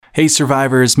Hey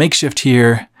survivors, Makeshift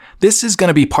here. This is going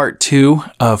to be part 2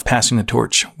 of Passing the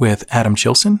Torch with Adam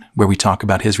Chilson, where we talk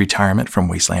about his retirement from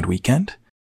Wasteland Weekend.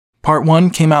 Part 1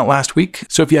 came out last week,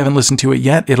 so if you haven't listened to it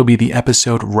yet, it'll be the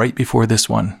episode right before this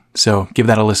one. So give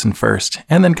that a listen first,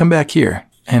 and then come back here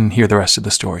and hear the rest of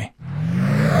the story.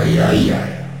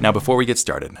 Now, before we get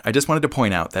started, I just wanted to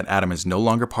point out that Adam is no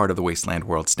longer part of the Wasteland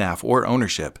World staff or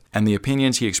ownership, and the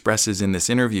opinions he expresses in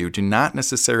this interview do not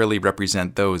necessarily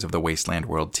represent those of the Wasteland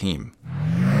World team.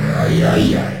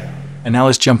 And now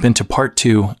let's jump into part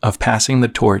 2 of Passing the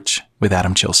Torch with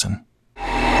Adam Chilson. What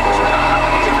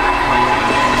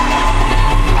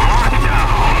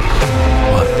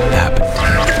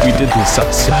happened? We did this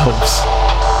ourselves.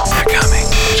 They're coming.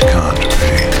 It can't be.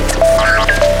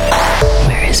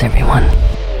 Where is everyone?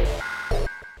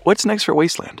 What's next for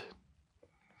Wasteland?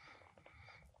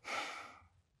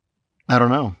 I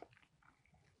don't know.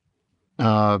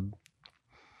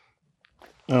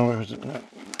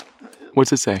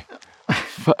 What's it say?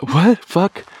 What?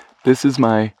 Fuck. This is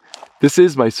my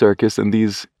circus, and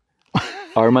these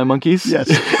are my monkeys? Yes.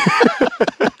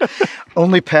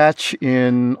 Only patch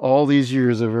in all these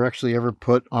years I've actually ever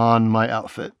put on my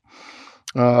outfit.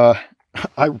 And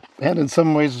in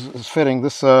some ways it's fitting.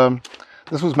 This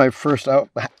was my first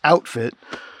outfit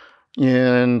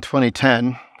in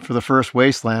 2010 for the first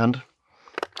Wasteland.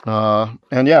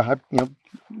 And yeah,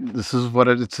 this is what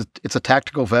it's a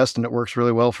tactical vest, and it works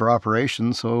really well for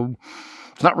operations. So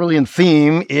it's not really in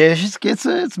theme.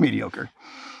 It's mediocre.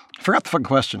 I forgot the fucking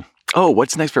question. Oh,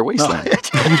 what's next for Wasteland?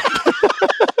 No.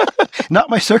 Not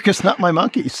my circus, not my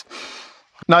monkeys.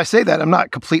 Now I say that I'm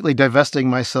not completely divesting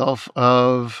myself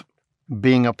of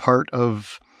being a part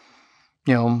of,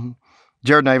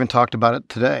 Jared and I even talked about it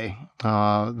today,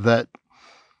 that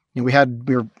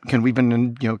we've been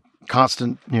in,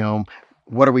 constant,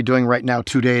 what are we doing right now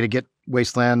today to get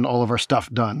Wasteland, all of our stuff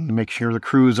done, to make sure the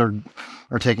crews are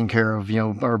taken care of,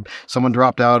 or someone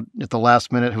dropped out at the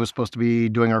last minute who was supposed to be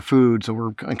doing our food. So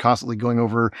we're constantly going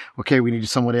over, okay, we need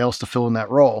somebody else to fill in that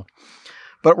role.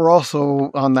 But we're also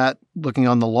on that, looking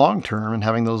on the long term and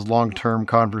having those long-term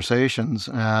conversations.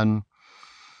 And,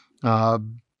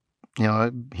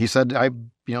 he said,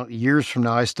 years from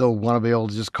now, I still want to be able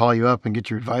to just call you up and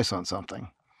get your advice on something.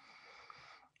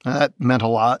 That meant a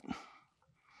lot.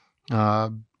 I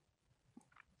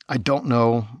don't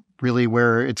know really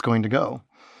where it's going to go.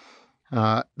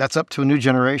 That's up to a new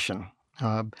generation.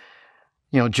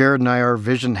 Jared and I, our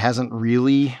vision hasn't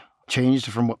really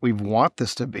changed from what we want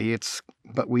this to be.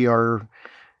 But we are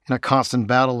in a constant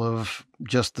battle of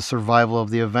just the survival of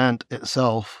the event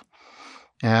itself.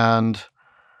 And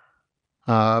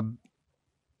I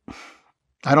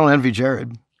don't envy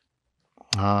Jared.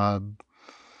 It's going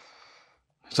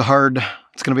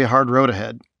to be a hard road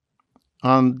ahead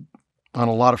on a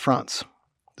lot of fronts.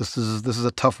 This is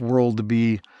a tough world to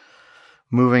be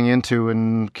moving into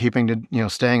and keeping to,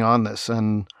 staying on this.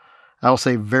 And I'll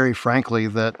say very frankly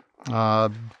that,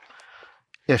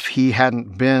 if he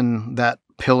hadn't been that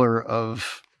pillar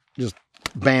of just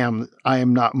bam, I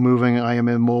am not moving, I am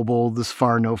immobile, this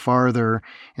far, no farther,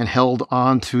 and held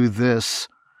on to this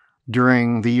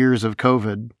during the years of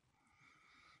COVID,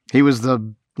 he was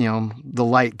the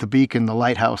light, the beacon, the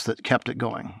lighthouse that kept it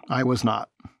going. I was not.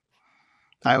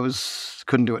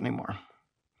 Couldn't do it anymore.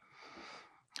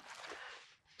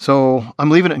 So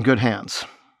I'm leaving it in good hands.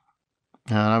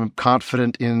 And I'm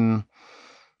confident in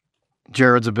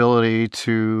Jared's ability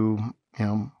to,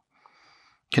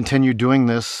 continue doing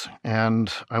this.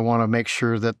 And I want to make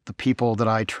sure that the people that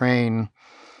I train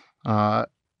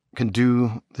can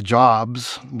do the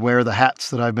jobs, wear the hats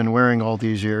that I've been wearing all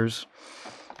these years,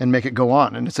 and make it go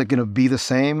on. And is it going to be the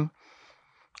same?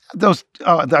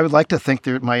 I would like to think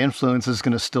that my influence is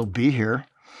going to still be here,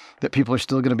 that people are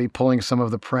still going to be pulling some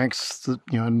of the pranks,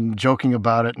 and joking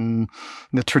about it, and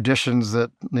the traditions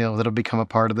that have become a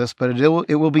part of this. But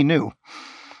it will be new,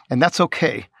 and that's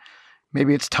okay.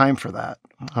 Maybe it's time for that.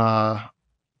 I'm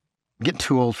getting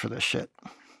too old for this shit.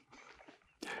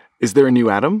 Is there a new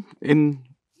Adam in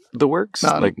the works?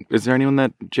 No. Is there anyone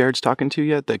that Jared's talking to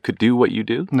yet that could do what you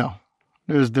do? No,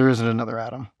 there isn't another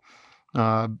Adam.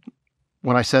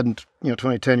 When I said in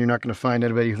 2010, you're not going to find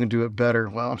anybody who can do it better.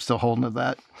 Well, I'm still holding to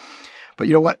that. But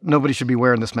you know what? Nobody should be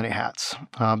wearing this many hats.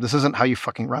 This isn't how you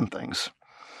fucking run things.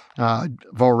 I've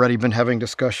already been having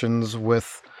discussions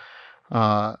with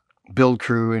build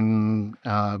crew and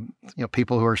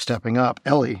people who are stepping up.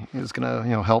 Ellie is going to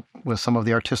help with some of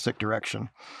the artistic direction,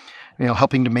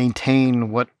 helping to maintain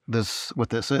what this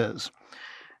is.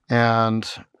 And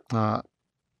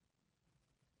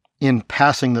in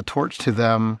passing the torch to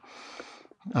them,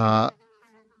 I'm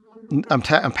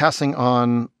passing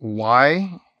on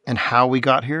why and how we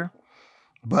got here.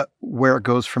 But where it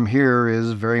goes from here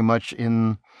is very much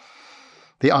in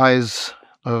the eyes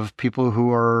of people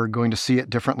who are going to see it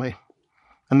differently.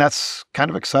 And that's kind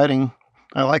of exciting.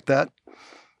 I like that.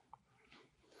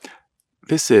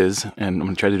 This is, and I'm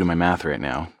going to try to do my math right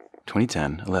now,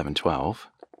 2010, 11, 12,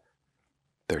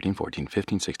 13, 14,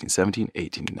 15, 16, 17,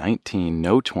 18, 19,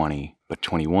 no 20, but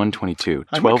 21, 22,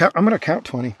 12. I'm going to count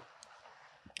 20. I'm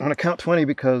going to count 20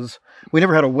 because we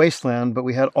never had a Wasteland, but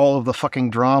we had all of the fucking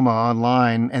drama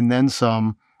online and then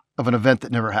some of an event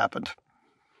that never happened.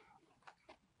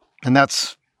 And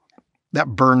that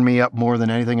burned me up more than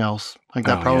anything else. Like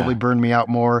that probably burned me out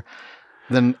more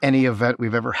than any event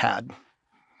we've ever had.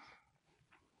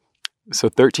 So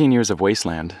 13 years of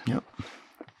Wasteland. Yep.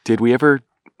 Did we ever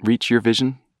reach your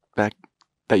vision back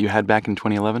that you had back in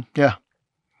 2011? Yeah.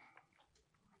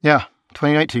 Yeah,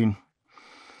 2019.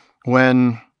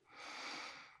 When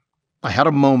I had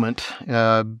a moment,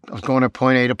 I was going to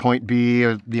point A to point B.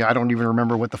 I don't even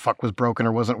remember what the fuck was broken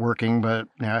or wasn't working, but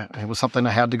yeah, it was something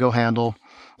I had to go handle.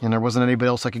 And there wasn't anybody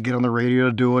else I could get on the radio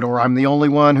to do it, or I'm the only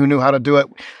one who knew how to do it.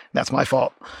 That's my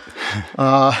fault.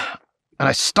 And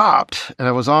I stopped, and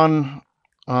I was on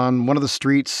one of the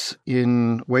streets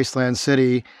in Wasteland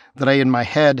City that I, in my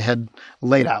head, had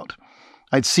laid out.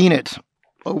 I'd seen it,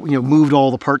 moved all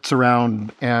the parts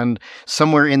around, and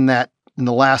somewhere in the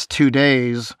last 2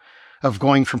 days of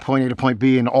going from point A to point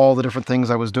B and all the different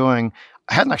things I was doing,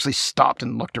 I hadn't actually stopped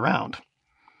and looked around.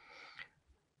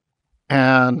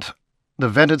 And the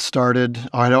event had started.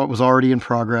 I know it was already in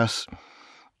progress,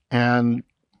 and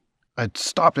I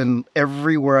stopped, and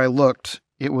everywhere I looked,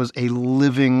 it was a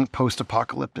living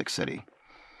post-apocalyptic city.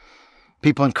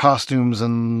 People in costumes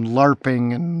and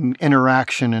LARPing and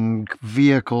interaction and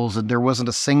vehicles, and there wasn't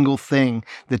a single thing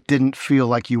that didn't feel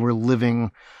like you were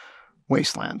living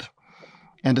Wasteland.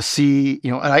 And to see,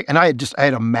 I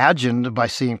had imagined by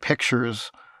seeing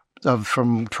pictures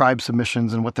from tribe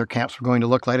submissions and what their camps were going to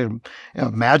look like, I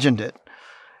imagined it,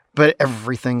 but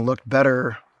everything looked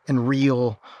better and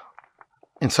real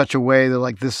in such a way that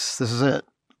like this is it.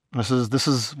 This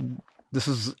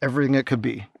is everything it could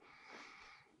be.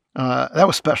 That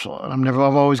was special, and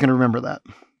I'm always going to remember that.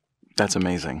 That's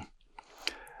amazing.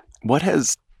 What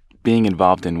has being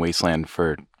involved in Wasteland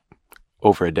for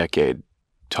over a decade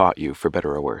taught you, for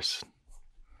better or worse?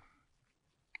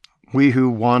 We who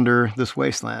wander this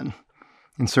wasteland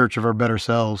in search of our better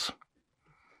selves.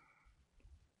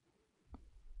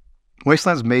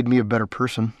 Wasteland's made me a better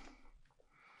person.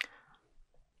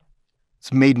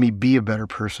 It's made me be a better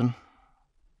person.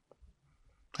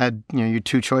 I had, you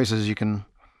two choices. You can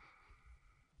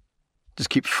just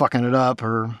keep fucking it up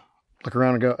or look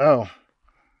around and go, oh,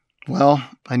 well,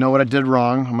 I know what I did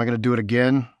wrong. Am I going to do it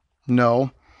again?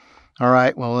 No. All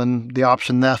right, well, then the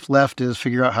option left is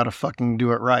figure out how to fucking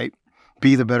do it right.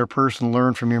 Be the better person,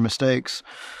 learn from your mistakes.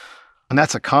 And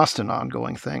that's a constant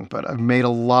ongoing thing, but I've made a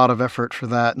lot of effort for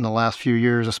that in the last few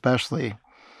years, especially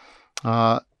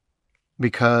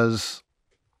because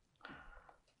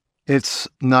it's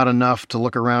not enough to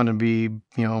look around and be,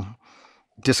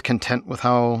 discontent with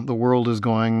how the world is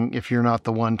going if you're not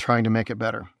the one trying to make it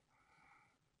better.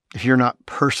 If you're not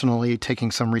personally taking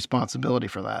some responsibility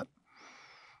for that.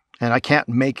 And I can't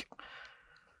make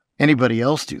anybody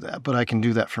else do that, but I can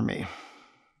do that for me.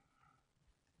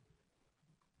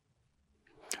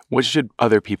 What should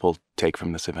other people take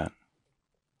from this event?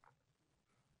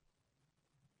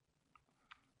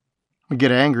 I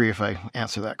get angry if I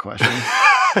answer that question.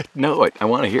 No, I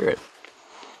want to hear it.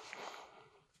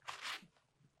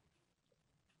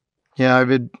 Yeah,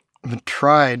 I've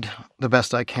tried the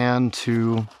best I can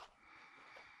to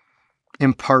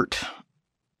impart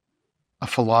a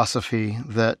philosophy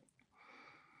that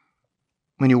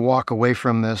when you walk away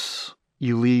from this,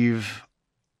 you leave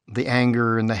the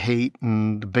anger and the hate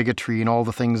and the bigotry and all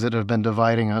the things that have been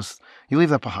dividing us, you leave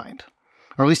that behind,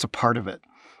 or at least a part of it.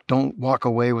 Don't walk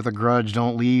away with a grudge.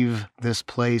 Don't leave this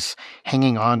place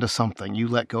hanging on to something. You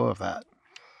let go of that.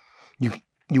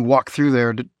 You walk through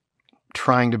there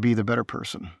trying to be the better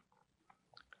person.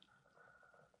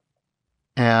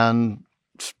 And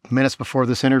minutes before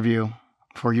this interview,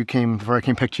 before I came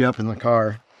picked you up in the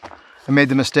car, I made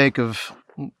the mistake of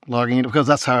logging in, because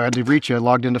that's how I had to reach you. I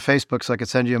logged into Facebook so I could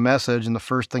send you a message, and the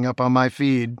first thing up on my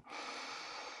feed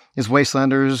is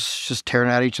Wastelanders just tearing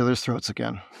at each other's throats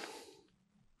again.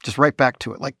 Just right back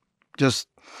to it. Like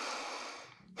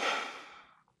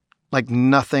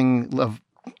nothing of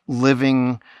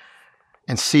living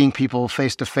and seeing people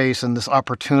face to face and this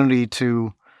opportunity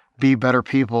to be better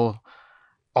people,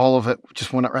 all of it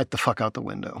just went right the fuck out the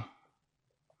window.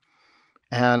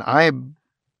 And I'm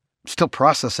still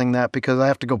processing that because I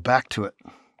have to go back to it.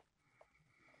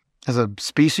 as a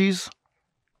species,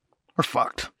 we're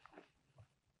fucked.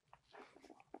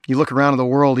 You look around at the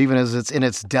world, even as it's in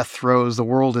its death throes, the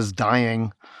world is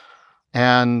dying.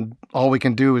 And all we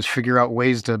can do is figure out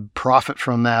ways to profit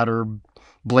from that or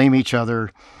blame each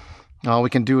other. All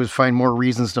we can do is find more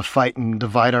reasons to fight and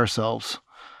divide ourselves.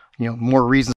 More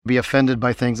reasons to be offended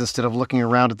by things instead of looking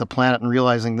around at the planet and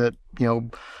realizing that,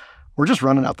 we're just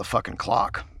running out the fucking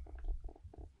clock.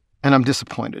 And I'm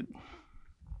disappointed.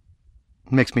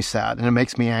 It makes me sad, and it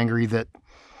makes me angry that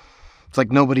it's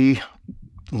like nobody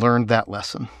learned that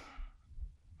lesson.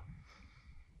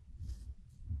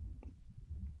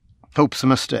 Hope's a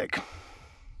mistake.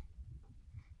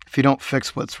 If you don't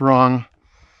fix what's wrong,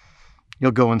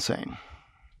 you'll go insane.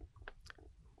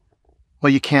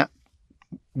 Well, we can't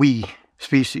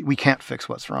fix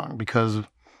what's wrong because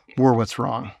we're what's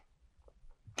wrong.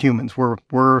 Humans,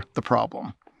 we're the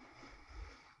problem.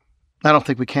 I don't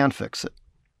think we can fix it.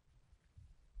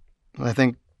 I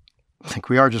think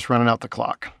we are just running out the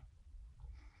clock.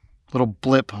 Little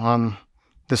blip on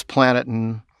this planet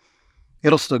and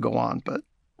it'll still go on, but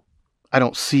I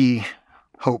don't see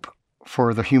hope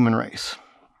for the human race.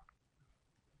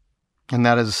 And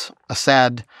that is a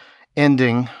sad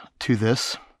ending to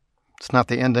this. It's not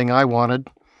the ending I wanted.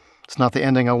 It's not the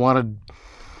ending I wanted,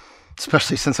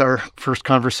 especially since our first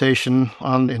conversation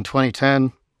in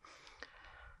 2010.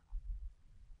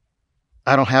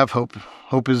 I don't have hope.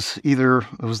 Hope is it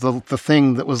was the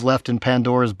thing that was left in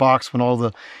Pandora's box when all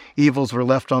the evils were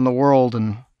left on the world.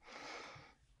 And,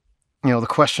 the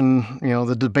question,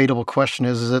 the debatable question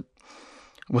was it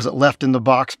left in the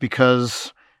box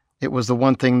because it was the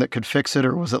one thing that could fix it,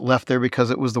 or was it left there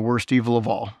because it was the worst evil of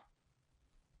all?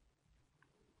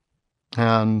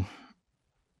 And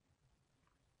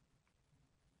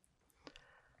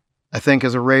I think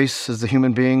as a race, as the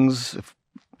human beings, if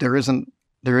there isn't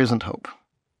hope.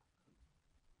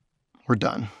 We're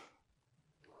done.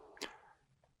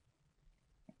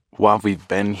 While we've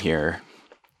been here,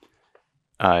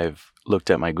 I've looked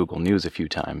at my Google News a few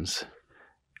times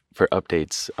for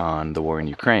updates on the war in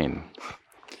Ukraine.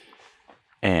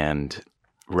 And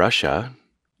Russia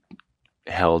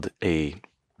held a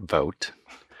vote.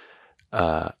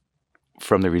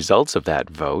 From the results of that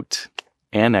vote,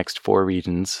 annexed 4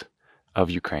 regions of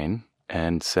Ukraine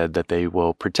and said that they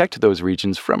will protect those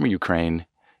regions from Ukraine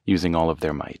using all of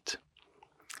their might.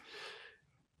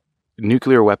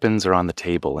 Nuclear weapons are on the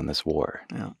table in this war.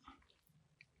 Yeah.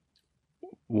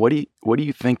 What do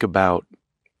you think about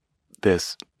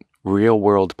this real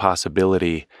world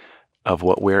possibility of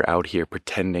what we're out here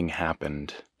pretending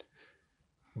happened,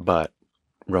 but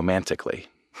romantically?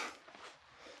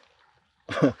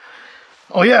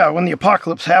 Oh yeah, when the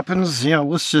apocalypse happens,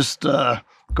 let's just go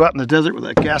out in the desert with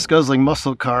a gas-guzzling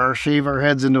muscle car, shave our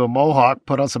heads into a mohawk,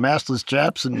 put on some assless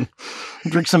chaps, and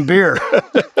drink some beer.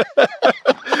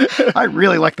 I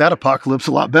really like that apocalypse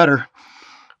a lot better.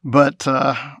 But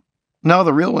no,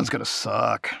 the real one's going to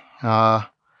suck.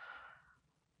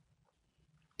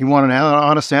 You want an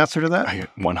honest answer to that? I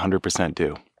 100%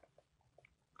 do.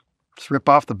 Just rip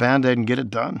off the Band-Aid and get it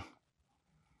done.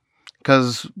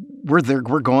 Because we're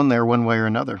going there one way or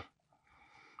another.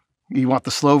 You want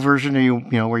the slow version,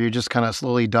 or where you just kind of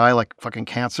slowly die like fucking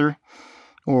cancer?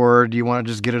 Or do you want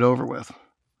to just get it over with?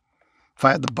 If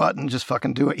I had the button, just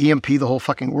fucking do it. EMP the whole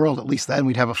fucking world. At least then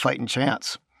we'd have a fighting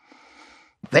chance.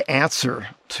 The answer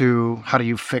to how do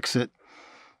you fix it?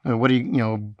 What are you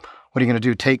going to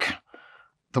do? Take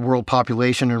the world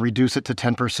population and reduce it to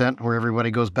 10%, where everybody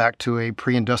goes back to a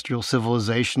pre-industrial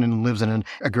civilization and lives in an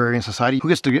agrarian society? Who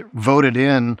gets to get voted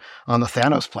in on the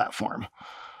Thanos platform?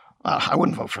 I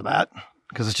wouldn't vote for that,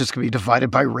 because it's just going to be divided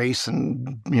by race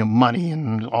and money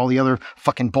and all the other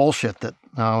fucking bullshit that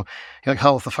like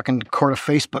hell if the fucking court of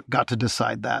Facebook got to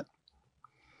decide that.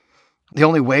 The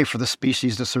only way for the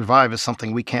species to survive is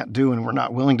something we can't do and we're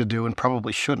not willing to do and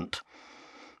probably shouldn't.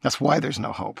 That's why there's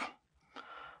no hope.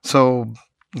 So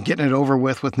getting it over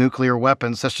with nuclear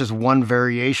weapons, that's just one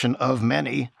variation of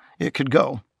many. It could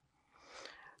go.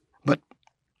 But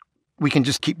we can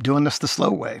just keep doing this the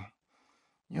slow way.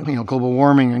 Global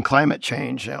warming and climate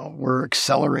change, we're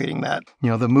accelerating that.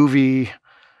 The movie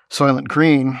Soylent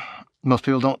Green, most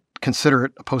people don't consider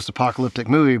it a post-apocalyptic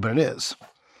movie, but it is.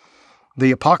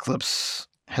 The apocalypse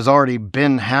has already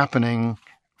been happening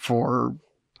for,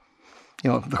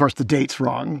 of course the date's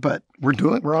wrong, but we're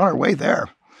on our way there.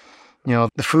 The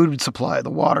food supply, the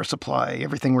water supply,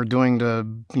 everything we're doing to,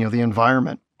 the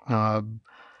environment.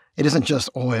 It isn't just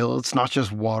oil. It's not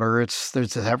just water.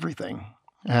 There's everything.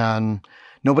 And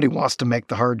nobody wants to make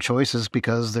the hard choices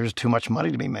because there's too much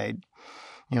money to be made.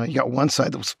 You got one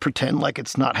side that's pretend like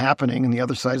it's not happening, and the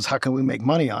other side is how can we make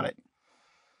money on it?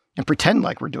 and pretend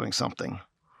like we're doing something.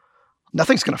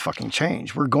 Nothing's going to fucking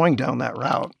change. We're going down that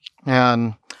route.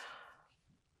 And,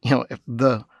 if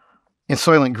in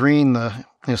Soylent Green,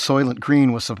 Soylent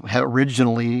Green had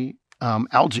originally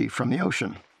algae from the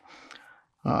ocean.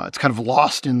 It's kind of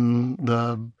lost in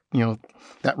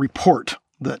that report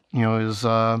that, is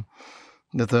that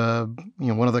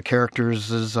one of the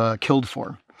characters is killed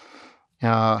for.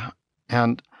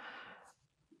 And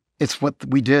it's what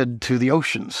we did to the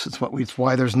oceans. It's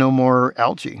why there's no more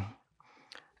algae.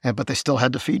 But they still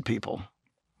had to feed people.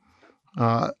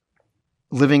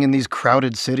 Living in these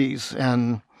crowded cities.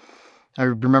 And I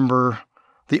remember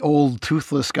the old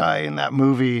toothless guy in that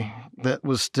movie that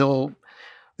was still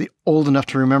old enough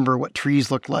to remember what trees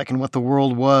looked like and what the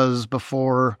world was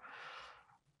before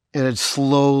it had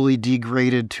slowly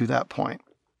degraded to that point.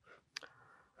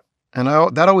 And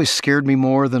that always scared me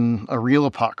more than a real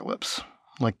apocalypse.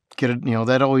 Like,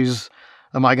 that always,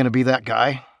 am I going to be that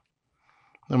guy?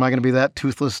 Am I going to be that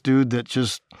toothless dude that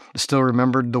just still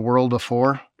remembered the world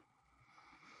before?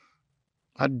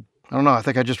 I don't know. I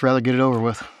think I'd just rather get it over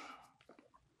with.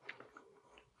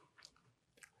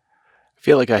 I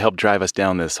feel like I helped drive us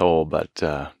down this hole, but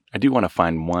I do want to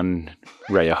find one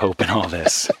ray of hope in all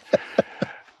this.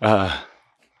 Well,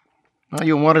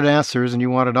 you wanted answers and you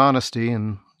wanted honesty,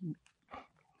 and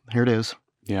here it is.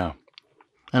 Yeah.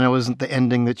 And it wasn't the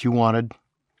ending that you wanted.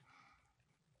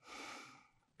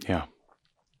 Yeah.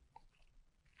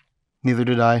 Neither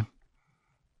did I.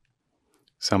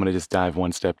 So I'm going to just dive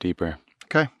one step deeper.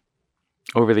 Okay.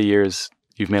 Over the years,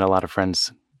 you've made a lot of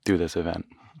friends through this event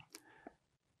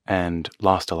and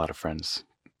lost a lot of friends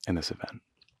in this event.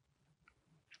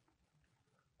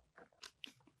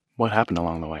 What happened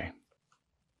along the way?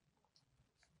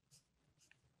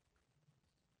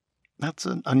 That's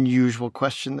an unusual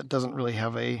question that doesn't really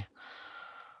have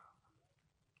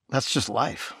that's just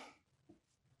life.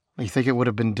 You think it would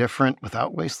have been different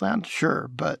without Wasteland? Sure,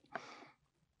 but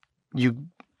you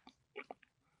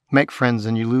make friends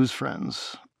and you lose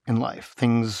friends in life.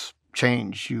 Things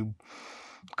change. You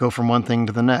go from one thing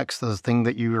to the next. The thing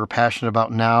that you are passionate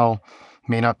about now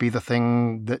may not be the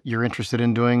thing that you're interested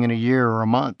in doing in a year or a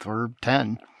month or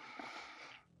 10.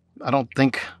 I don't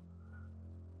think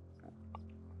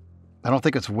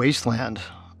it's Wasteland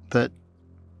that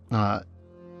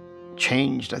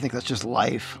changed. I think that's just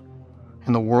life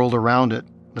and the world around it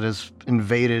that has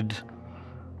invaded,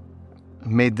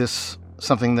 made this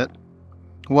something that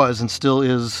was and still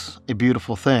is a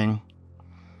beautiful thing,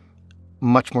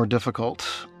 much more difficult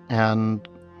and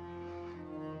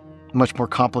much more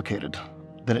complicated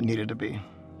than it needed to be.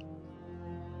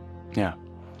 Yeah.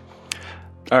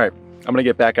 All right. I'm going to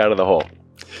get back out of the hole.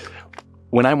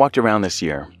 When I walked around this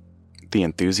year, the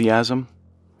enthusiasm,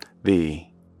 the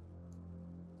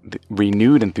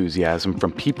renewed enthusiasm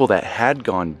from people that had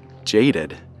gone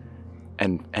jaded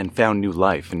and found new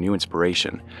life and new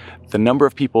inspiration. The number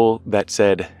of people that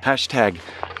said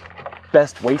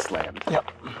 #best wasteland.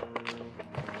 Yep.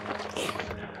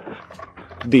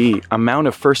 The amount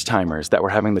of first-timers that were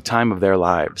having the time of their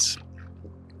lives.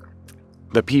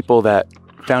 The people that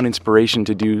found inspiration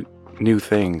to do new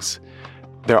things.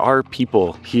 There are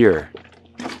people here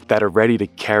that are ready to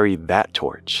carry that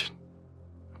torch.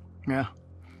 Yeah.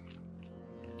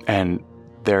 And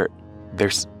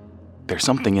there's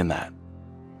something in that.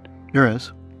 There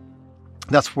is.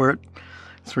 That's where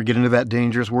we get into that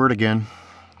dangerous word again,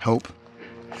 hope.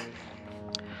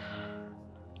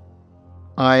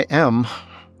 I am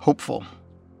hopeful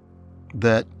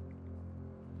that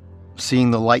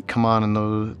seeing the light come on and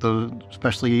those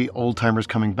especially old timers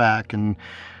coming back and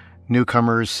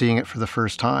newcomers seeing it for the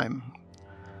first time,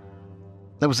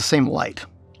 that was the same light.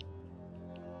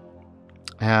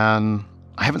 And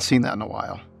I haven't seen that in a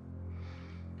while.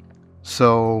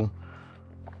 So,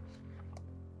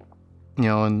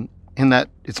 and in that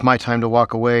it's my time to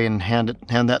walk away and hand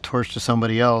that torch to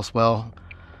somebody else. Well,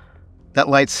 that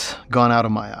light's gone out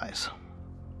of my eyes.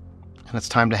 And it's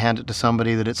time to hand it to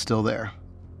somebody that it's still there.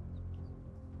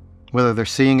 Whether they're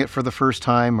seeing it for the first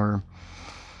time or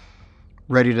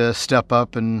ready to step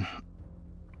up and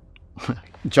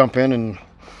jump in and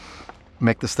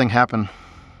make this thing happen.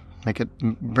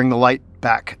 Bring the light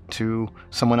back to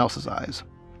someone else's eyes.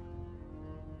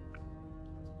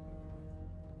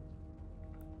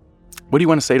 What do you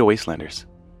want to say to Wastelanders?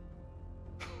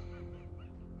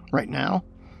 Right now?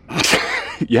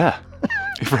 Yeah,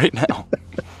 right now.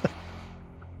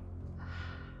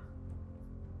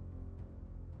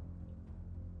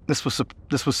 This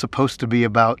was supposed to be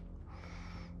about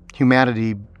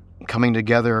humanity coming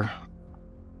together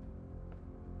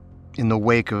in the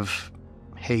wake of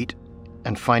hate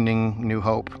and finding new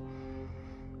hope.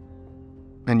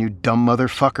 And you dumb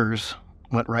motherfuckers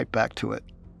went right back to it.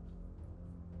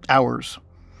 Hours.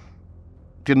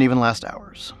 Didn't even last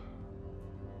hours.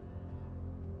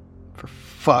 For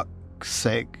fuck's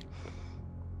sake.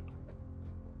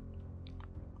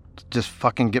 Just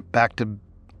fucking get back to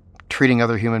treating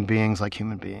other human beings like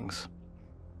human beings.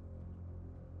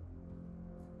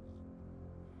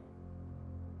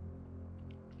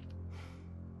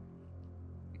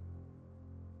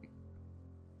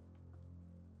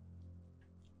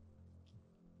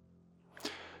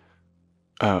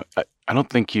 I don't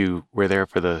think you were there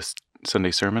for the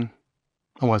Sunday sermon.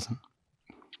 I wasn't.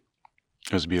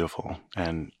 It was beautiful,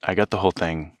 and I got the whole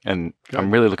thing, and Good.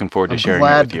 I'm really looking forward to sharing it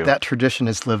glad with you. that tradition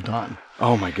has lived on.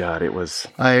 Oh my God, it was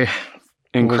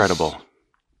incredible. incredible.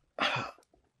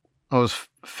 I was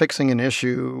fixing an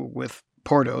issue with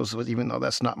Portos, even though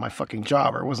that's not my fucking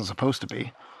job, or it wasn't supposed to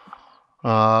be.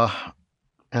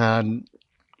 And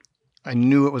I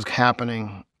knew it was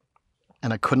happening,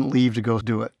 and I couldn't leave to go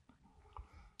do it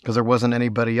because there wasn't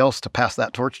anybody else to pass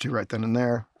that torch to right then and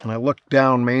there. And I looked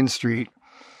down Main Street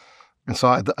and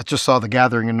I just saw the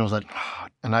gathering, and I was like,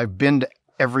 and I've been to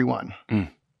every one,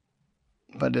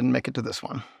 but I didn't make it to this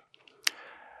one.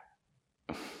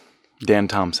 Dan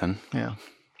Thompson. Yeah.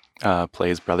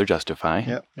 Plays Brother Justify.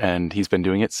 Yep. And he's been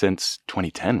doing it since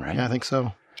 2010, right? Yeah, I think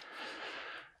so.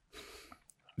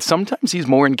 Sometimes he's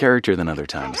more in character than other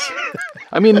times.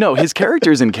 I mean, no, his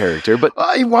character's in character, but...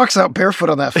 He walks out barefoot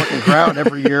on that fucking ground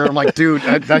every year. I'm like, dude,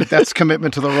 that's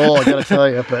commitment to the role, I gotta tell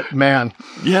you. But man.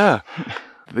 Yeah.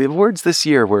 The awards this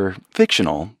year were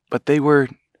fictional, but they were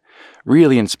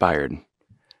really inspired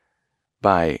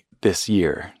by this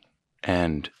year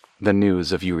and the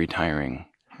news of you retiring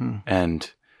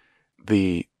and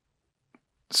the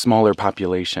smaller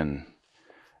population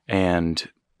and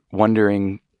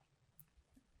wondering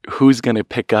who's going to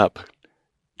pick up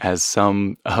as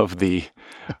some of the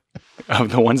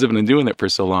ones that have been doing it for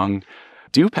so long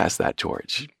do pass that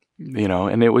torch,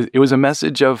 and it was a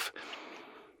message of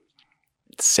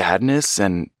sadness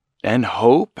and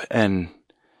hope, and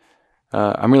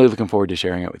I'm really looking forward to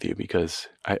sharing it with you because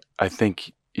I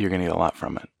think you're going to get a lot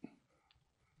from it.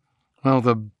 Well,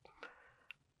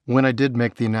 when I did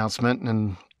make the announcement,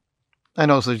 and I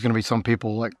know there's going to be some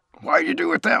people like, why do you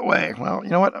do it that way? Well, you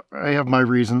know what? I have my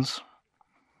reasons.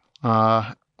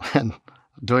 And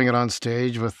doing it on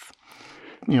stage with,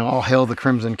 all hail the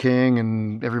Crimson King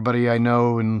and everybody I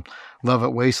know and love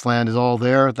at Wasteland is all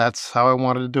there. That's how I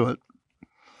wanted to do it.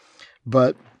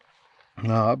 But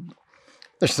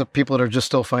there's some people that are just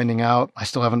still finding out. I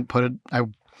still haven't put it. I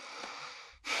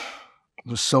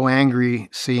was so angry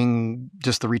seeing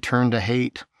just the return to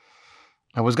hate.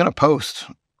 I was going to post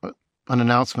an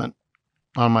announcement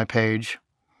on my page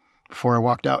before I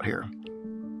walked out here.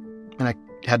 And I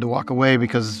had to walk away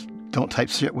because don't type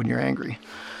shit when you're angry.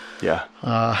 Yeah.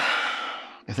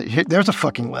 There's a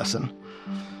fucking lesson.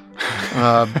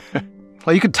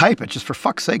 Well, you could type it. Just for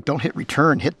fuck's sake, don't hit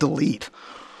return. Hit delete.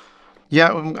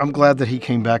 Yeah, I'm glad that he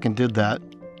came back and did that.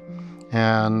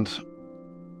 And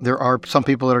there are some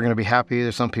people that are going to be happy.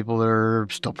 There's some people that are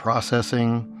still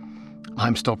processing.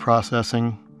 I'm still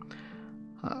processing.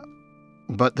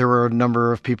 But there were a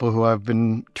number of people who I've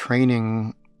been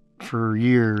training for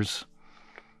years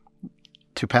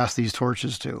to pass these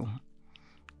torches to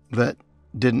that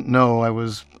didn't know I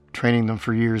was training them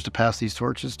for years to pass these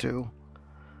torches to,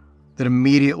 that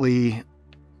immediately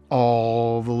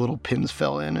all the little pins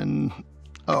fell in and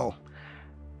oh.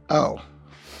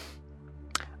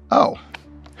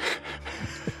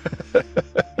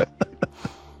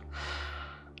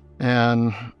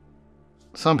 And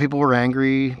some people were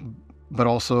angry, but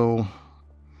also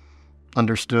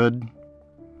understood.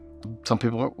 Some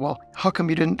people are, well, how come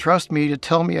you didn't trust me to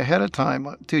tell me ahead of time?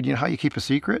 Dude, you know how you keep a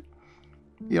secret?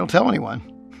 You don't tell anyone.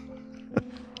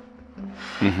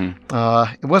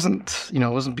 Mm-hmm. It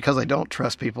wasn't because I don't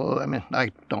trust people. I mean,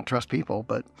 I don't trust people,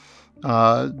 but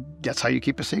that's how you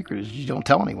keep a secret, is you don't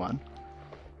tell anyone.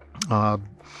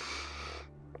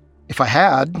 If I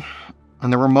had,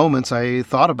 and there were moments I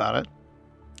thought about it,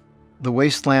 the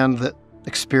wasteland that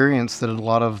experience that a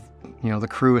lot of, the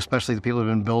crew, especially the people who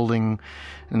have been building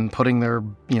and putting their,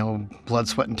 blood,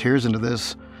 sweat, and tears into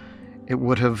this, it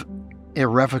would have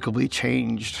irrevocably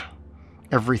changed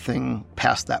everything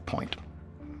past that point.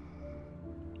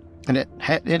 And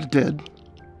it did,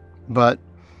 but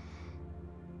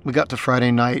we got to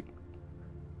Friday night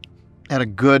at a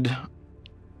good,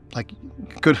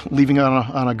 leaving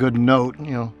on a good note,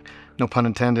 no pun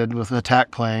intended, with Attack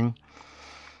playing,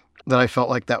 that I felt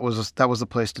like that was the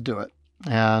place to do it.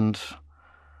 And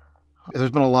there's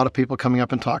been a lot of people coming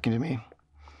up and talking to me.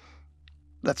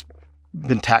 That's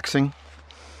been taxing.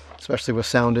 especially with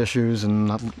sound issues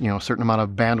and, a certain amount of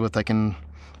bandwidth I can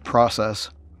process.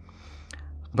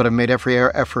 But I've made every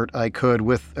effort I could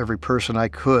with every person I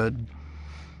could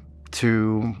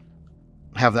to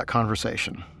have that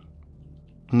conversation.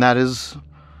 And that is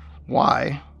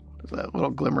why, that little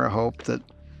glimmer of hope that,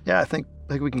 I think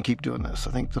we can keep doing this.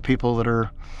 I think the people that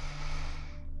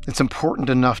it's important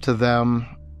enough to them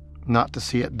not to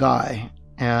see it die,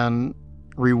 and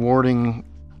rewarding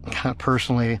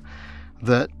personally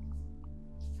that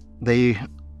they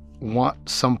want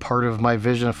some part of my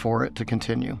vision for it to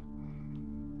continue.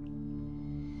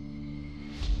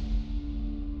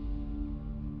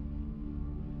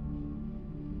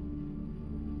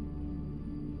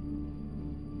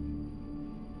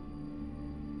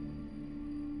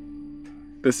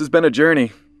 This has been a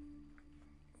journey.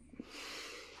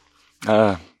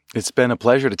 It's been a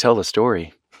pleasure to tell the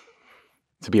story,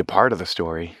 to be a part of the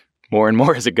story, more and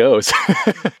more as it goes,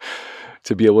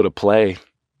 to be able to play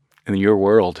in your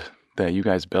world that you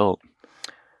guys built.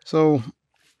 So,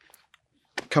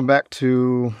 I'll come back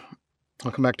to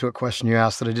a question you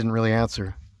asked that I didn't really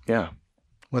answer. Yeah.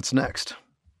 What's next?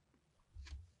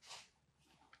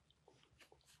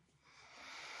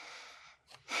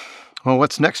 Well,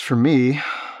 what's next for me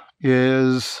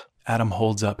is Adam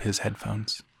holds up his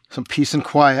headphones. some peace and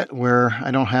quiet where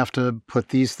I don't have to put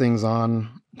these things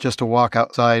on just to walk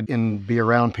outside and be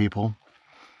around people.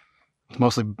 It's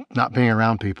mostly not being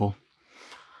around people.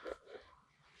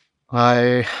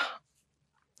 Over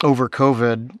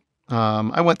COVID,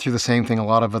 I went through the same thing a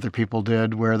lot of other people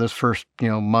did, where this first,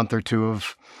 month or two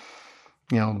of,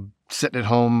 sitting at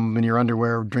home in your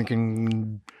underwear,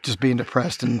 drinking, just being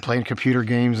depressed and playing computer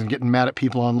games and getting mad at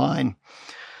people online.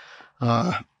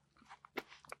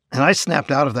 And I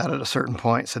snapped out of that at a certain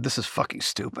point, said, this is fucking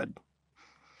stupid.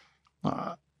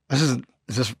 Is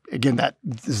this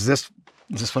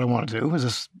what I want to do?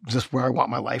 Is this where I want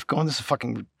my life going? This is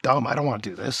fucking dumb. I don't want to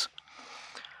do this.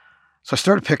 So I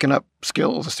started picking up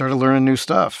skills. I started learning new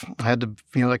stuff. I had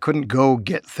to, I couldn't go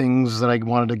get things that I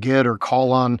wanted to get or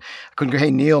call on. I couldn't go, hey,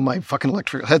 Neil, my fucking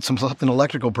something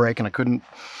electrical break, and I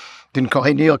didn't call,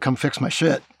 hey, Neil, come fix my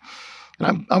shit.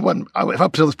 And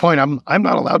up to this point, I'm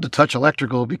not allowed to touch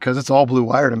electrical because it's all blue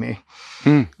wire to me.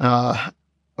 But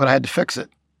I had to fix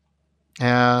it.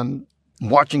 And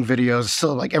watching videos,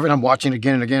 still like every time I'm watching it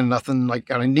again and again, nothing like,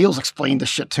 Neil's explained this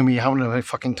shit to me how many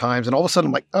fucking times. And all of a sudden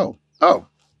I'm like, oh.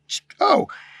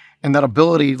 And that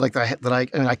ability, like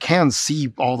I can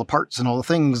see all the parts and all the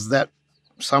things that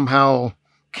somehow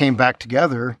came back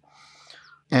together,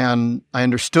 and I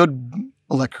understood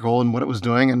electrical and what it was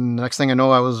doing. And the next thing I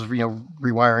know, I was,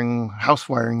 rewiring, house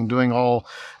wiring, and doing all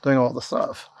the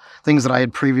stuff, things that I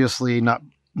had previously not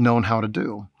known how to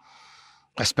do.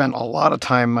 I spent a lot of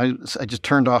time. I just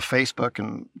turned off Facebook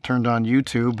and turned on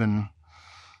YouTube, and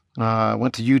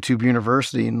went to YouTube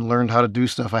University and learned how to do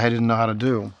stuff I didn't know how to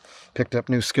do. Picked up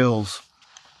new skills,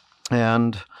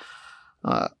 and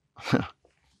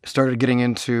started getting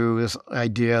into this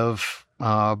idea of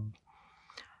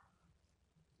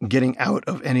getting out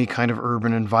of any kind of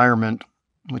urban environment,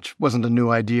 which wasn't a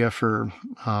new idea for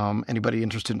anybody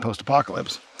interested in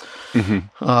post-apocalypse.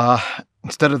 Mm-hmm.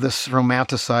 Instead of this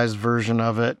romanticized version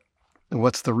of it,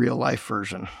 what's the real life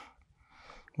version?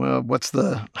 Well,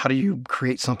 how do you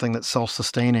create something that's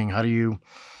self-sustaining? How do you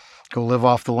go live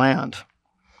off the land?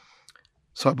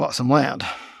 So I bought some land,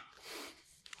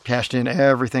 cashed in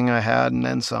everything I had and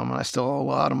then some, and I still owe a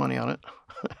lot of money on it.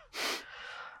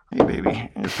 Hey,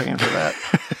 baby, you're paying for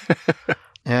that.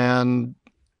 And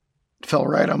fell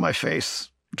right on my face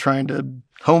trying to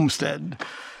homestead,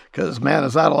 because, man,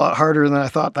 is that a lot harder than I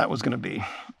thought that was going to be.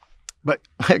 But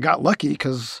I got lucky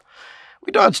because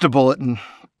we dodged a bullet, and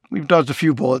we've dodged a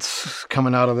few bullets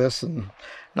coming out of this, and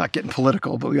not getting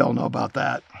political, but we all know about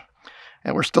that.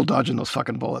 And we're still dodging those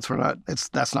fucking bullets.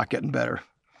 That's not getting better.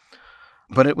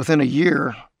 But within a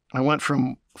year, I went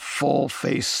from full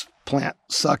face plant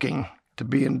sucking to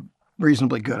being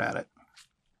reasonably good at it.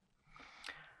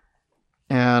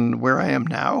 And where I am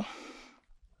now,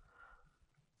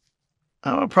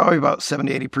 I'm probably about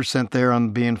 70, 80% there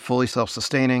on being fully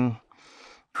self-sustaining,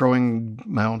 growing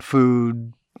my own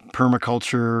food,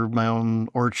 permaculture, my own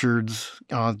orchards,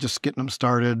 just getting them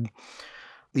started.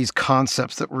 These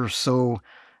concepts that were so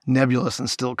nebulous and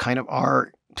still kind of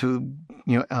are to,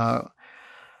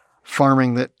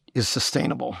 farming that is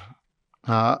sustainable.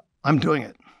 I'm doing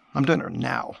it. I'm doing it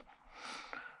now.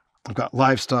 I've got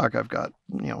livestock. I've got,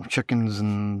 chickens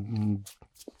and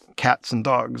cats and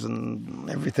dogs and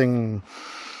everything.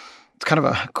 It's kind of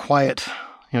a quiet,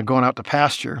 going out to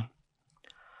pasture.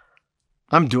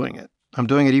 I'm doing it. I'm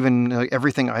doing it even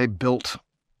everything I built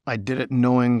I did it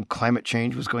knowing climate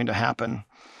change was going to happen.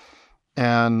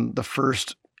 And the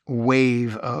first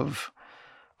wave of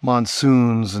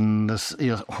monsoons and this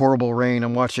horrible rain,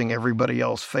 I'm watching everybody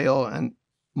else fail, and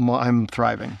I'm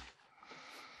thriving.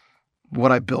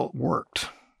 What I built worked.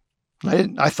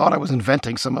 I thought I was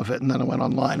inventing some of it, and then I went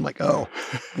online. I'm like, oh,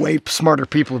 way smarter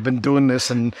people have been doing this,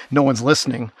 and no one's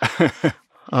listening.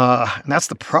 And that's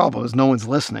the problem: is no one's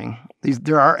listening.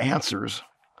 There are answers,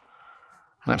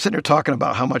 and I'm sitting here talking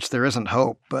about how much there isn't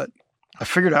hope, but I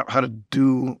figured out how to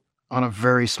do on a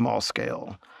very small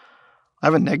scale. I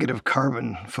have a negative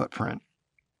carbon footprint.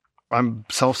 I'm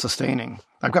self-sustaining.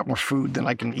 I've got more food than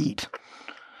I can eat.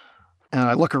 And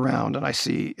I look around and I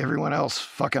see everyone else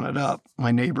fucking it up.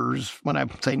 My neighbors, when I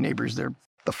say neighbors, they're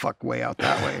the fuck way out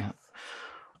that way.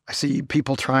 I see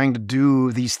people trying to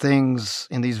do these things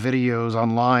in these videos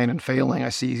online and failing. I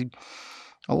see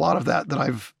a lot of that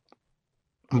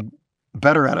I'm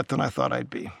better at it than I thought I'd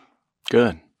be.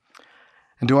 Good.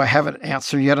 And do I have an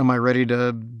answer yet? Am I ready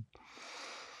to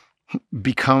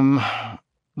become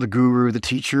the guru, the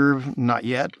teacher? Not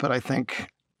yet, but I think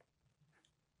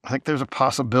there's a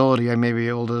possibility I may be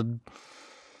able to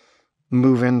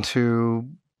move into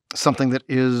something that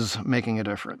is making a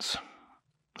difference,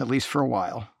 at least for a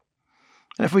while.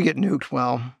 And if we get nuked,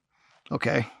 well,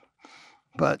 okay.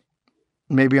 But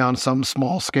maybe on some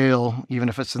small scale, even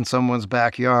if it's in someone's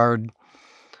backyard,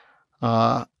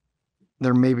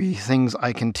 there may be things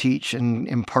I can teach and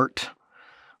impart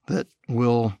that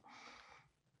will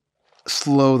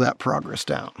slow that progress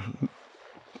down.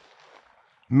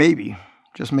 Maybe.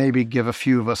 Just maybe give a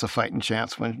few of us a fighting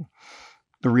chance when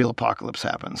the real apocalypse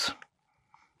happens.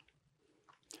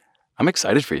 I'm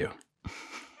excited for you.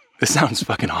 This sounds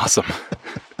fucking awesome.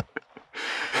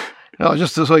 No,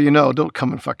 just so you know, don't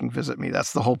come and fucking visit me.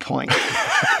 That's the whole point.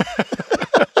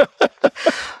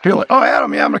 You're like, oh,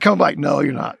 Adam, yeah, I'm going to come. Like, no,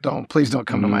 you're not. Please don't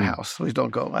come to my house. Please don't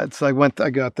go. I went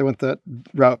that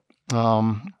route.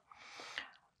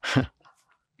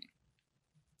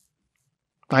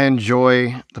 I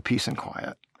enjoy the peace and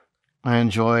quiet. I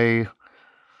enjoy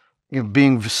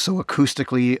being so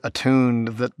acoustically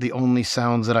attuned that the only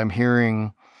sounds that I'm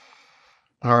hearing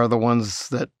are the ones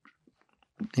that,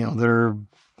 that are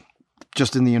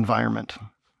just in the environment.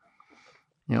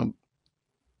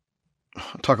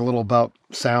 Talk a little about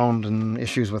sound and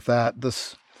issues with that.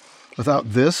 Without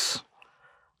this,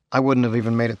 I wouldn't have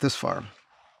even made it this far.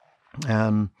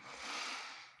 And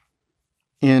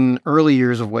in early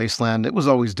years of Wasteland, it was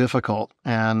always difficult.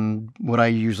 And what I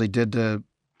usually did to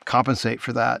compensate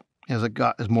for that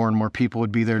as more and more people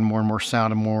would be there and more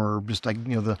sound and more just like,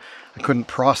 I couldn't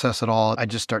process it all.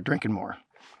 I'd just start drinking more.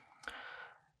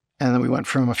 And then we went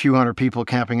from a few hundred people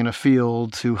camping in a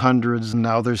field to hundreds, and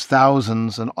now there's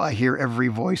thousands, and I hear every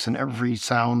voice and every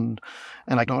sound,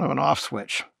 and I don't have an off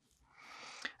switch.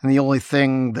 And the only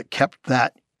thing that kept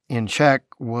that in check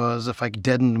was if I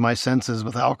deadened my senses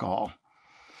with alcohol.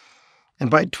 And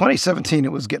by 2017,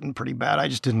 it was getting pretty bad. I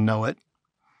just didn't know it.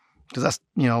 Because that's,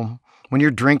 when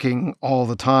you're drinking all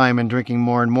the time and drinking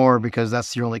more and more because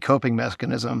that's your only coping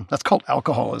mechanism, that's called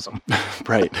alcoholism.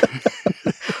 Right.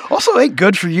 Also ain't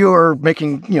good for you or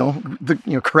making,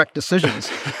 the correct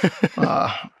decisions.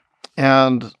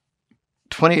 And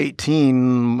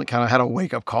 2018 kind of had a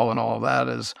wake-up call and all of that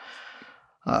is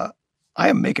I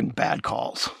am making bad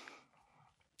calls.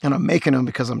 And I'm making them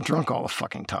because I'm drunk all the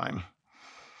fucking time.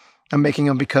 I'm making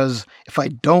them because if I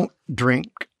don't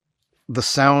drink, the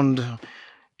sound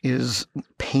is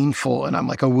painful and I'm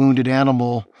like a wounded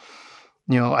animal.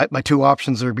 My two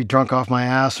options are be drunk off my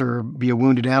ass or be a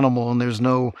wounded animal, and there's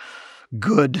no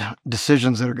good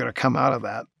decisions that are going to come out of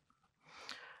that.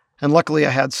 And luckily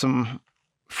I had some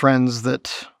friends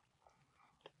that,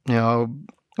 it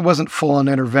wasn't full on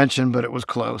intervention, but it was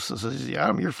close. It says,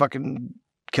 yeah, you're fucking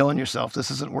killing yourself.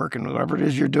 This isn't working. Whatever it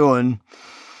is you're doing,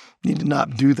 you need to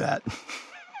not do that.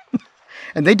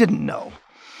 And they didn't know.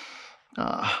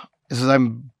 This is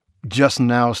I'm just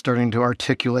now starting to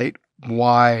articulate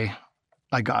why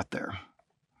I got there.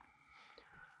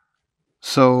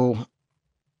 So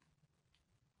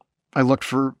I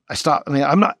stopped. I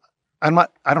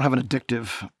don't have an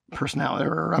addictive personality,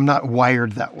 or I'm not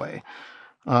wired that way.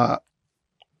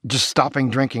 Just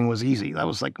stopping drinking was easy. That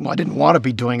was like, I didn't want to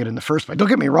be doing it in the first place. Don't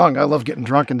get me wrong. I love getting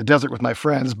drunk in the desert with my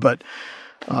friends, but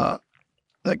I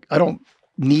don't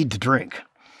need to drink.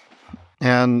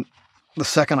 And the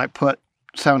second I put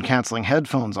sound canceling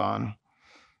headphones on,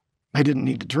 I didn't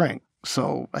need to drink.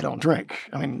 So I don't drink.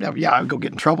 I mean, yeah, I would go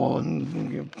get in trouble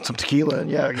and some tequila,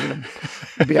 and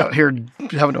be out here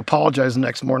having to apologize the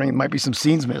next morning. There might be some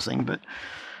scenes missing, but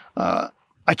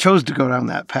I chose to go down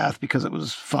that path because it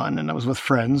was fun and I was with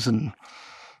friends, and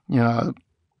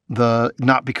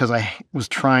Not because I was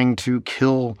trying to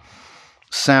kill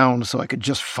sound so I could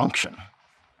just function.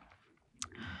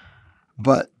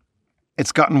 But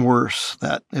it's gotten worse.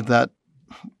 There's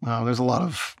a lot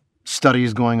of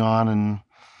studies going on and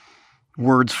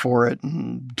words for it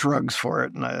and drugs for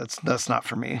it, and that's not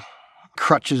for me.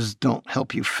 Crutches don't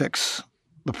help you fix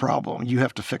the problem. You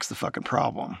have to fix the fucking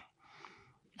problem.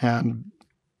 And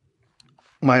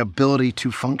my ability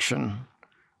to function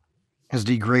has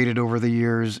degraded over the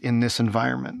years in this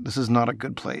environment. This is not a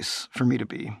good place for me to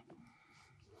be.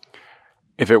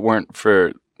 If it weren't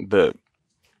for the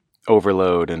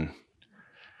overload and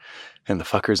the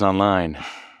fuckers online,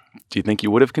 do you think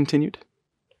you would have continued?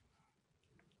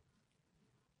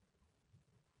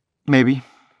 Maybe.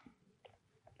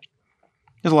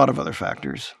 There's a lot of other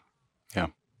factors. Yeah.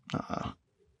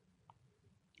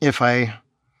 If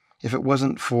it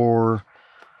wasn't for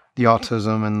the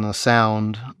autism and the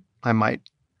sound, I might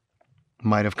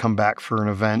have come back for an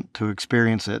event to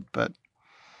experience it. But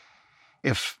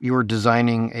if you were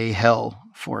designing a hell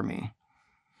for me,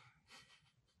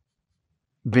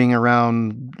 being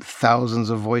around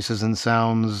thousands of voices and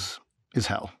sounds is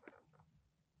hell.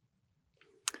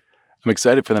 I'm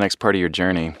excited for the next part of your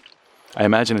journey. I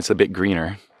imagine it's a bit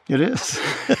greener. It is.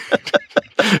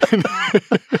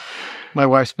 My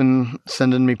wife's been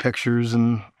sending me pictures,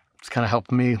 and it's kind of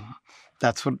helped me.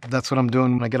 That's what I'm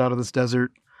doing when I get out of this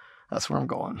desert. That's where I'm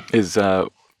going. Is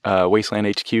Wasteland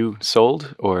HQ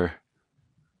sold or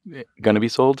gonna be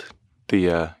sold?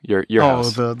 The your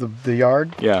house. Oh, the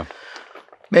yard. Yeah.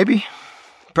 Maybe.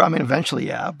 I mean, eventually,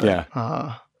 yeah. But,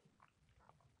 Yeah.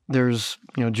 There's,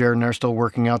 Jared and I are still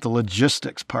working out the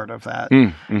logistics part of that.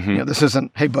 Mm-hmm. This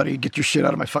isn't, hey, buddy, get your shit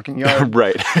out of my fucking yard.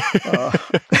 Right.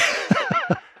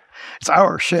 It's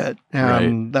our shit.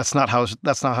 And Right. that's not how,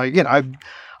 again, I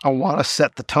want to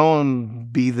set the tone,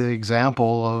 be the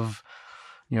example of,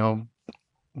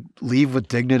 leave with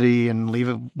dignity and leave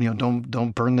it,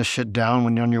 don't burn this shit down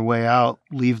when you're on your way out.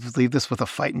 Leave this with a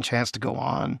fighting chance to go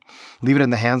on. Leave it in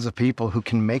the hands of people who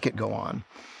can make it go on.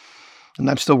 And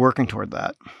I'm still working toward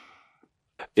that.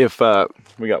 If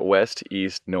we got west,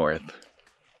 east, north,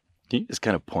 can you just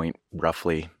kind of point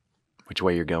roughly which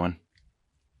way you're going?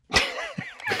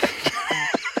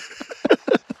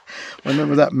 I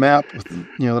remember that map with,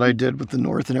 that I did with the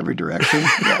north in every direction.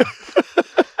 Yeah.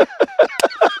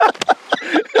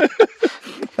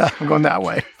 I'm going that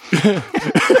way.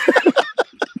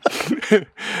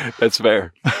 That's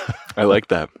fair. I like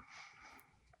that.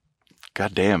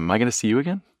 God damn, am I going to see you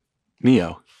again?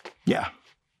 Neo. Yeah.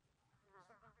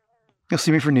 You'll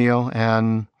see me for Neo,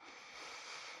 and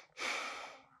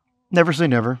never say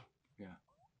never. Yeah.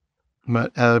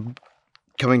 But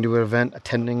coming to an event,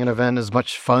 attending an event is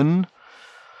much fun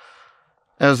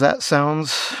as that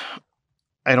sounds.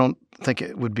 I don't think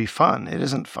it would be fun. It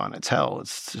isn't fun. It's hell.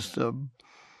 It's just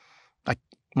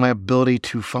my ability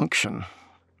to function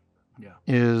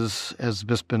has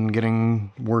just been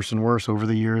getting worse and worse over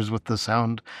the years with the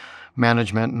sound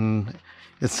management, and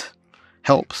it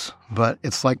helps, but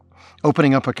it's like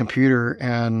opening up a computer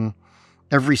and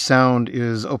every sound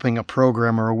is opening a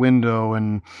program or a window,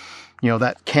 and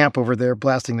that camp over there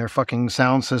blasting their fucking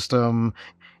sound system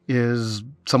is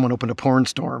someone opened a porn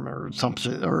storm or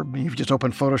something, or you've just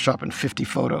opened Photoshop and 50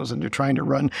 photos and you're trying to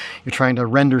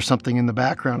render something in the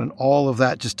background, and all of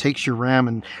that just takes your RAM,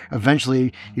 and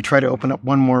eventually you try to open up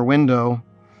one more window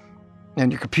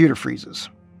and your computer freezes.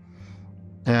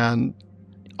 And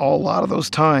a lot of those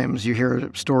times you hear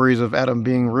stories of Adam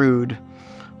being rude.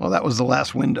 Well, that was the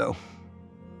last window.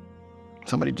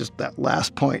 Somebody just that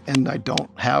last point, and I don't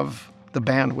have the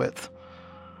bandwidth.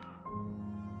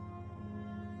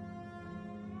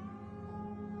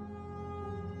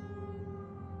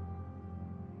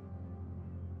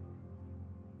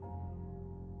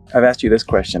 I've asked you this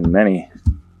question many,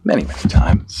 many, many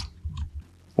times.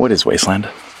 What is Wasteland?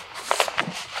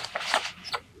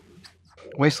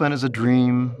 Wasteland is a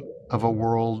dream of a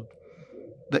world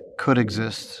that could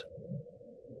exist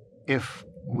if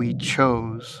we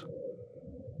chose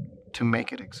to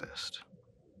make it exist.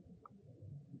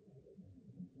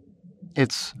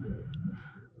 It's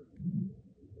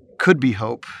could be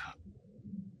hope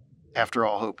after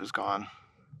all hope is gone.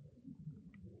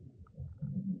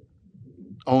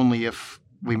 Only if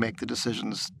we make the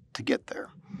decisions to get there.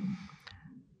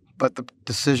 But the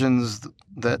decisions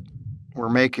that we're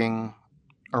making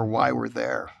are why we're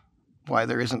there, why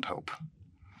there isn't hope.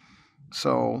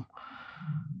 So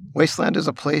Wasteland is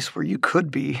a place where you could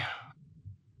be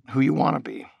who you want to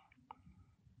be.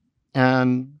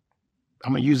 And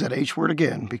I'm going to use that H word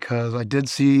again because I did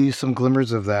see some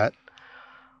glimmers of that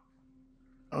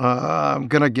I'm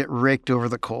going to get raked over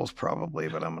the coals probably,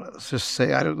 but I'm going to just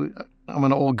say I'm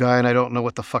an old guy and I don't know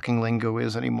what the fucking lingo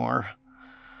is anymore.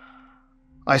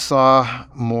 I saw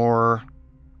more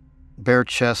bare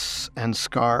chests and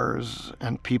scars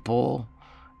and people,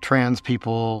 trans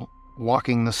people,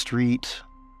 walking the street,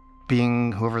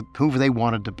 being whoever they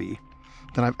wanted to be,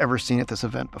 than I've ever seen at this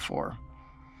event before.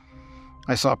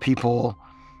 I saw people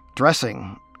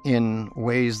dressing in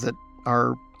ways that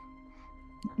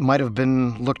might have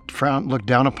been looked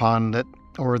down upon, that,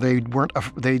 or they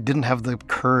didn't have the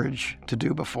courage to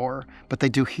do before, but they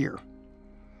do here.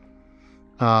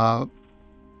 I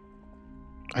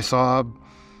saw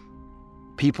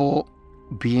people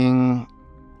being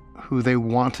who they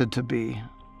wanted to be,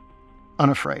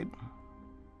 unafraid.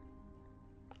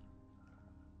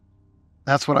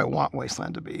 That's what I want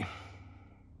Wasteland to be.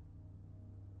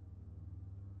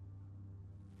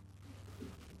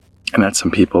 And that's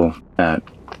some people that,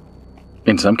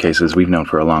 in some cases, we've known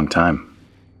for a long time.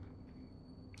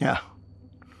 Yeah.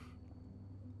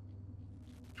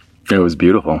 It was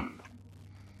beautiful.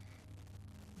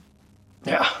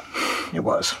 Yeah, it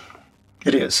was.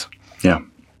 It is. Yeah.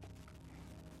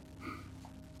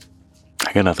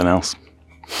 I got nothing else.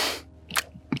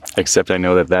 Except I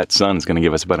know that sun's going to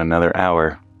give us about another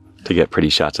hour to get pretty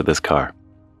shots of this car.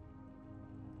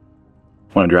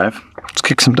 Want to drive? Let's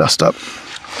kick some dust up.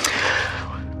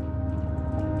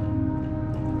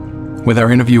 With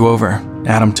our interview over,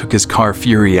 Adam took his car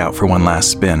Fury out for one last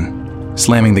spin,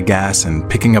 slamming the gas and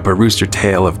picking up a rooster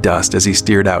tail of dust as he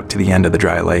steered out to the end of the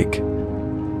dry lake.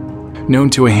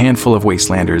 Known to a handful of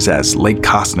Wastelanders as Lake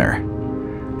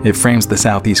Costner, it frames the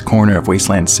southeast corner of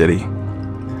Wasteland City.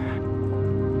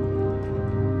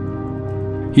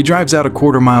 He drives out a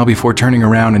quarter mile before turning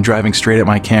around and driving straight at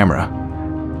my camera.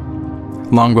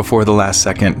 Long before the last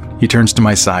second, he turns to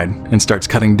my side and starts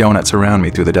cutting donuts around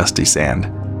me through the dusty sand.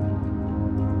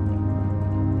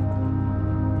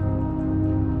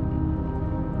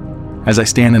 As I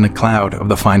stand in a cloud of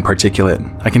the fine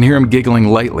particulate, I can hear him giggling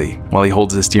lightly while he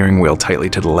holds the steering wheel tightly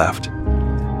to the left.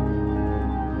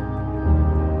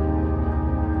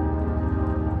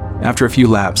 After a few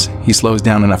laps, he slows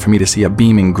down enough for me to see a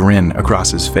beaming grin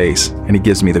across his face, and he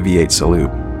gives me the V8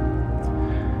 salute.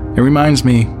 It reminds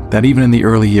me that even in the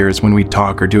early years when we'd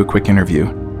talk or do a quick interview,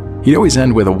 he'd always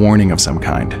end with a warning of some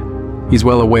kind. He's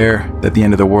well aware that the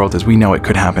end of the world as we know it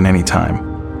could happen anytime.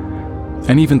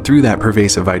 And even through that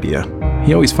pervasive idea,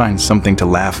 he always finds something to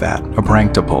laugh at, a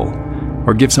prank to pull,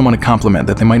 or give someone a compliment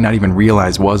that they might not even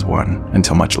realize was one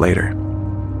until much later.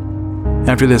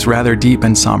 After this rather deep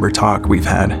and somber talk we've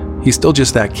had, he's still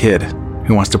just that kid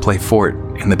who wants to play fort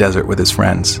in the desert with his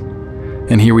friends.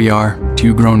 And here we are,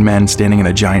 two grown men standing in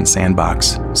a giant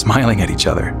sandbox, smiling at each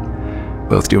other,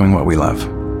 both doing what we love.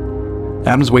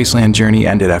 Adam's Wasteland journey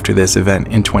ended after this event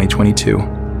in 2022,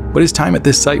 but his time at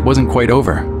this site wasn't quite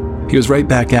over. He was right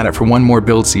back at it for one more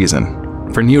build season,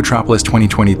 for Neotropolis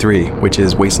 2023, which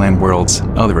is Wasteland World's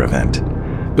other event,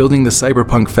 building the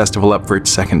Cyberpunk Festival up for its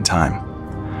second time.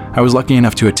 I was lucky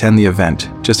enough to attend the event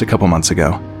just a couple months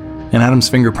ago, and Adam's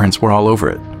fingerprints were all over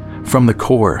it, from the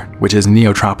core, which is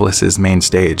Neotropolis' main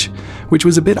stage, which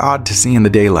was a bit odd to see in the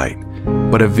daylight,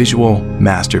 but a visual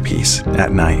masterpiece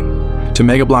at night, to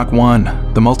Mega Block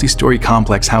 1, the multi-story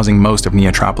complex housing most of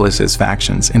Neotropolis'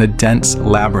 factions in a dense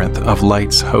labyrinth of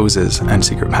lights, hoses, and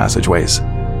secret passageways.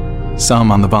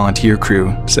 Some on the volunteer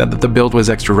crew said that the build was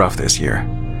extra rough this year,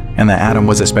 and that Adam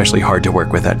was especially hard to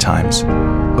work with at times.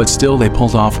 But still, they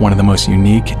pulled off one of the most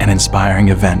unique and inspiring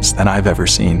events that I've ever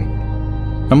seen.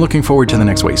 I'm looking forward to the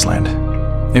next Wasteland.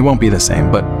 It won't be the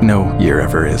same, but no year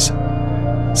ever is.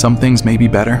 Some things may be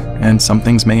better, and some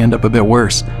things may end up a bit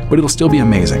worse, but it'll still be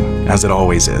amazing, as it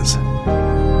always is.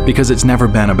 Because it's never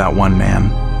been about one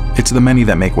man. It's the many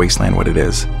that make Wasteland what it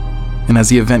is. And as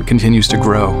the event continues to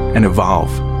grow and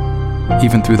evolve,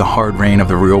 even through the hard rain of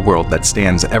the real world that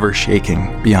stands ever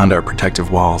shaking beyond our protective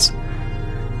walls,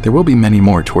 there will be many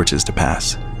more torches to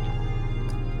pass.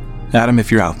 Adam,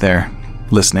 if you're out there,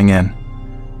 listening in,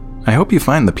 I hope you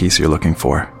find the peace you're looking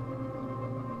for.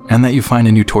 And that you find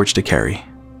a new torch to carry,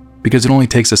 because it only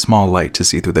takes a small light to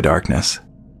see through the darkness.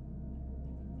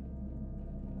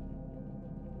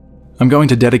 I'm going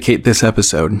to dedicate this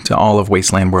episode to all of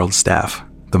Wasteland World's staff,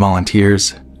 the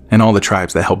volunteers, and all the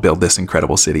tribes that help build this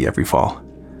incredible city every fall.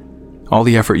 All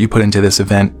the effort you put into this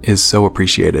event is so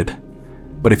appreciated.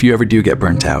 But if you ever do get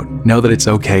burnt out, know that it's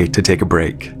okay to take a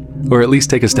break, or at least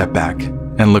take a step back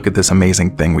and look at this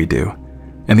amazing thing we do,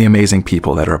 and the amazing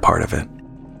people that are a part of it.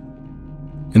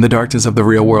 In the darkness of the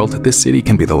real world, this city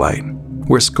can be the light,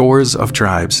 where scores of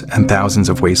tribes and thousands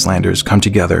of Wastelanders come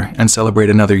together and celebrate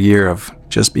another year of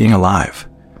just being alive.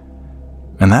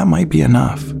 And that might be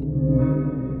enough.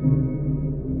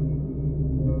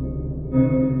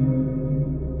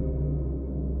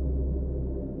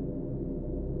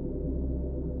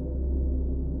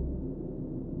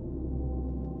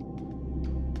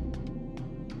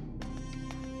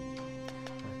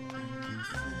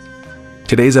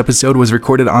 Today's episode was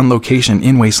recorded on location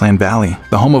in Wasteland Valley,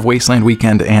 the home of Wasteland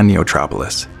Weekend and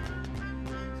Neotropolis.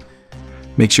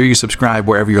 Make sure you subscribe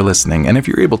wherever you're listening, and if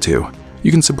you're able to,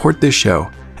 you can support this show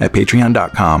at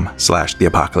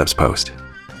patreon.com/theapocalypsepost.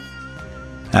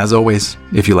 As always,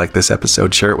 if you like this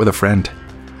episode, share it with a friend.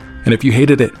 And if you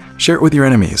hated it, share it with your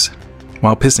enemies,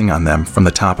 while pissing on them from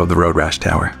the top of the road rash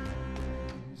tower.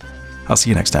 I'll see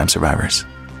you next time, survivors.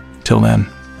 Till then,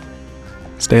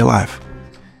 stay alive.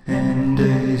 And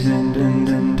days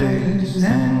and days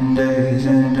and